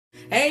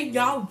Hey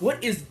y'all,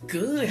 what is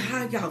good?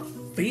 How y'all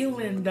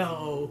feeling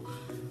though?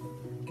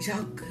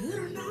 Y'all good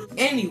or not?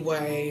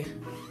 Anyway,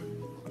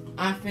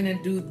 I'm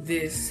finna do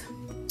this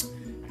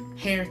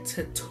hair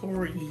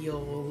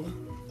tutorial.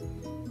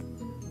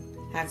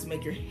 How to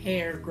make your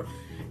hair grow.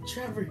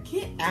 Trevor,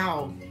 get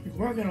out. You're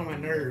working on my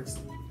nerves.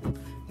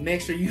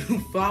 Make sure you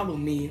follow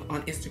me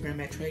on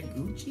Instagram at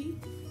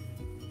treygucci.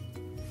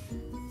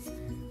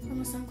 Where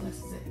my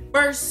sunglasses at?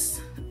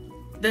 First,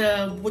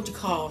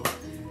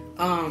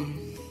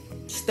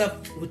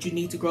 stuff what you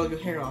need to grow your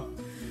hair off.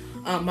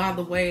 By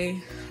the way,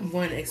 I'm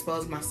going to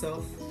expose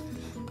myself.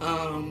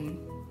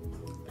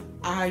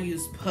 I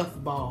use puff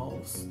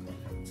balls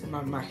to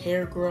my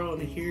hair grow,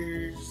 and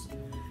here's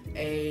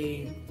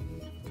a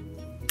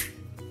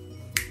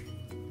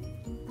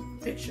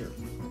picture.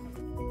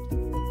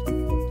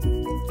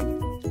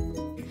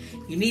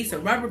 You need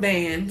some rubber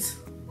bands.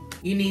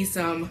 You need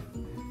some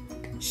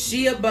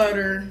shea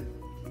butter,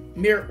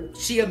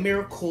 shea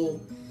miracle,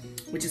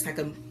 which is like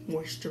a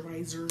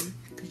moisturizer,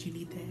 because you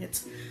need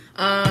that.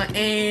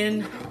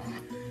 And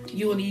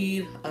you will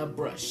need a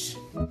brush.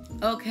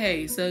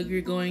 Okay, so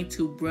you're going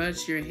to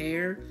brush your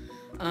hair.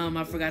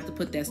 I forgot to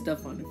put that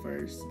stuff on it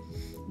first.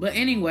 But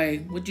anyway,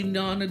 what you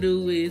want to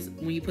do is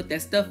when you put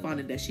that stuff on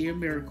it, that sheer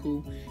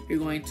miracle, you're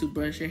going to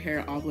brush your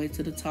hair all the way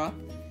to the top.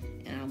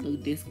 And I'll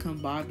look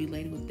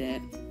discombobulated with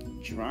that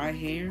dry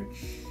hair.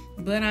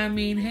 But I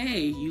mean,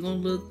 hey, you're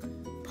going to look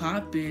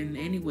popping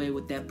anyway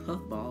with that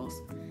puff balls.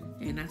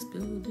 And I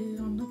spilled it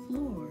on the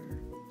floor.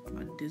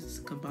 My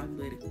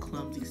discombobulated,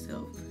 clumsy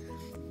self.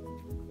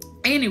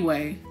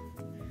 Anyway,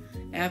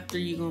 after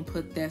you're going to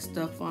put that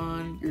stuff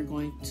on, you're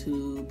going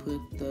to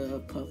put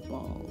the puff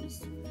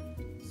balls.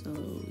 So,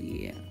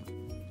 yeah.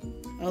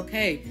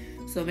 Okay,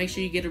 so make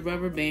sure you get a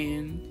rubber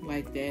band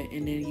like that.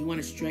 And then you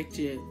want to stretch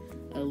it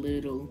a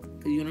little,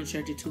 because you don't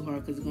stretch it too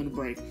hard because it's going to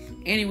break.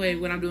 Anyway,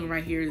 what I'm doing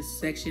right here is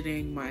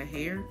sectioning my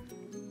hair.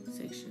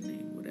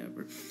 Sectioning,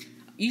 whatever.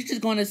 You're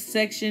just going to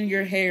section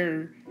your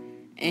hair,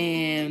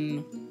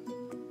 and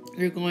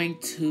you're going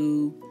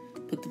to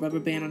put the rubber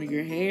band on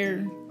your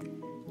hair.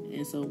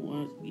 And so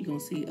you're going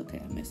to see, okay,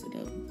 I messed it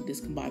up.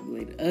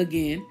 Discombobulated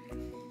again.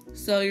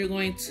 So you're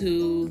going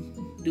to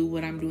do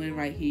what I'm doing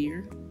right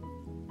here.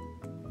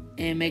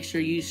 And make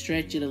sure you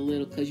stretch it a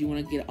little, because you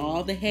want to get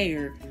all the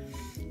hair,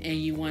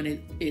 and you want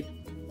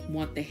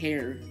want the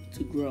hair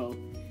to grow.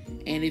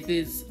 And if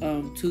it's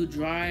too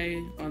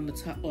dry on the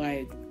top,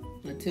 like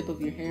the tip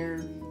of your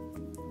hair,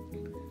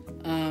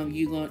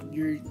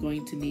 you're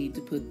going to need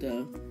to put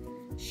the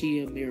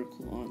Shea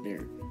Miracle on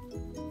there.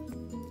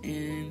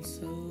 And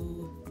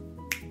so,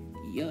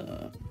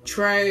 yeah.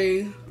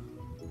 Trey,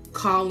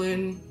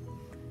 Colin,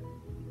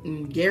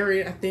 and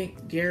Garrett, I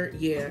think. Garrett,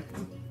 yeah.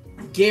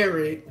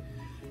 Garrett,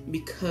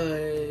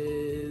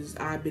 because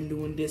I've been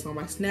doing this on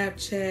my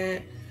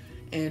Snapchat,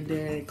 and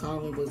then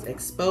Colin was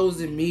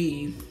exposing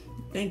me.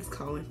 Thanks,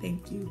 Colin.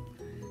 Thank you.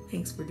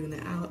 Thanks for doing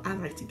that. I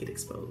like to get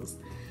exposed.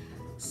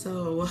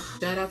 So,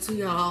 shout out to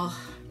y'all.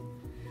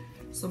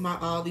 So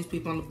all these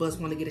people on the bus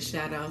want to get a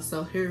shout out.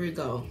 So here we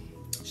go.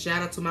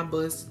 Shout out to my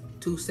bus,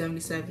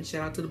 277.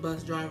 Shout out to the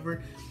bus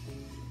driver.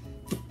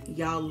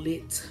 Y'all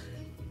lit.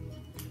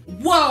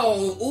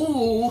 Whoa!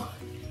 Ooh!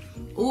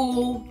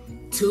 Ooh!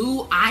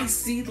 Too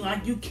icy,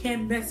 like you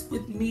can't mess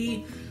with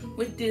me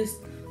with this.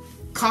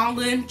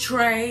 Colin,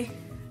 Trey,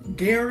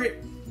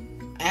 Garrett.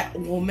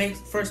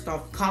 First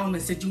off, Colin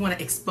said you want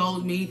to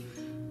expose me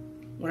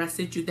when I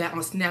sent you that on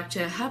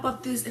Snapchat. How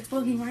about this?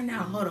 Expose me right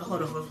now. Hold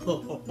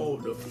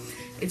on.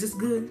 Is this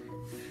good?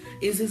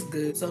 Is this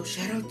good? So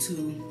shout out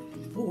to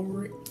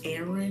Bora,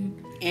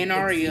 Aaron, and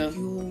Aria.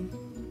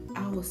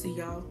 I will see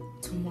y'all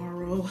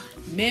tomorrow.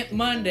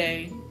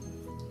 Monday.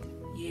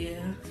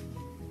 Yeah.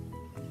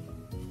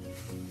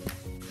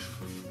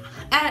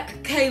 At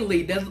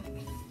Kaylee,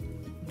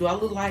 do I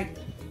look like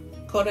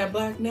Kodak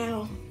Black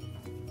now?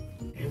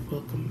 And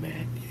welcome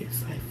back.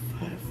 It's like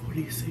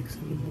 5:46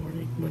 in the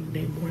morning,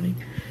 Monday morning.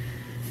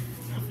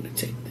 I'm gonna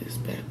take this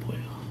bad boy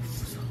off.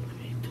 So let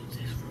me do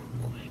this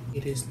real quick.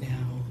 It is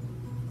now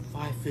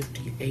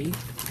 5:58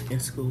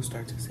 and school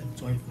starts at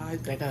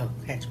 7:25. I gotta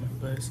catch my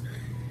bus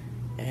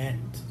at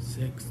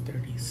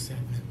 6:37.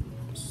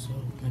 So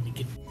let me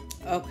get.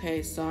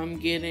 Okay, so I'm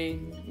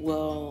getting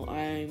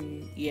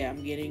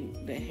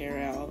the hair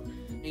out.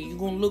 And you're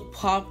gonna look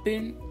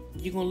popping.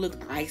 You're gonna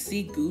look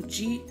icy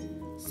Gucci.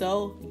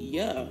 So,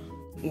 yeah.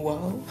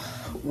 Whoa.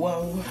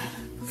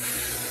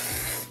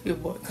 Your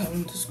boy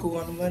coming to school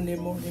on a Monday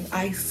morning.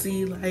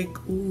 Icy, like,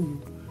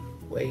 ooh.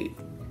 Wait.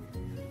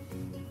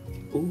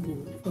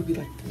 Ooh. Hope you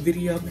like the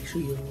video. Make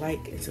sure you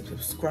like and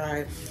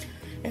subscribe.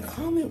 And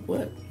comment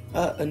what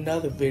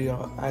another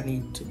video I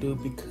need to do,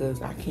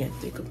 because I can't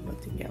think of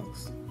nothing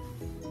else.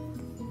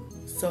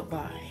 So,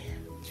 bye.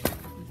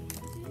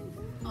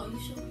 Oh, you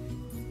should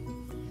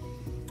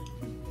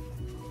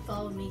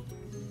follow me.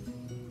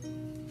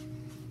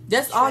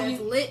 That's all you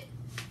lit.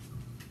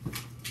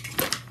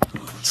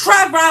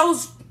 Trevor,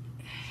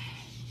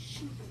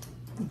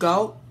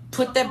 go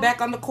put that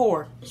back on the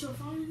cord. Is your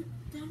phone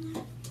down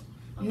there?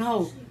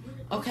 No,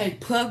 Okay,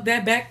 plug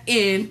that back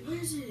in. Where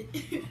is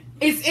it?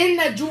 It's in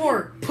that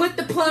drawer. Put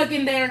the plug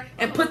in there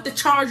and put the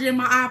charger in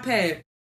my iPad.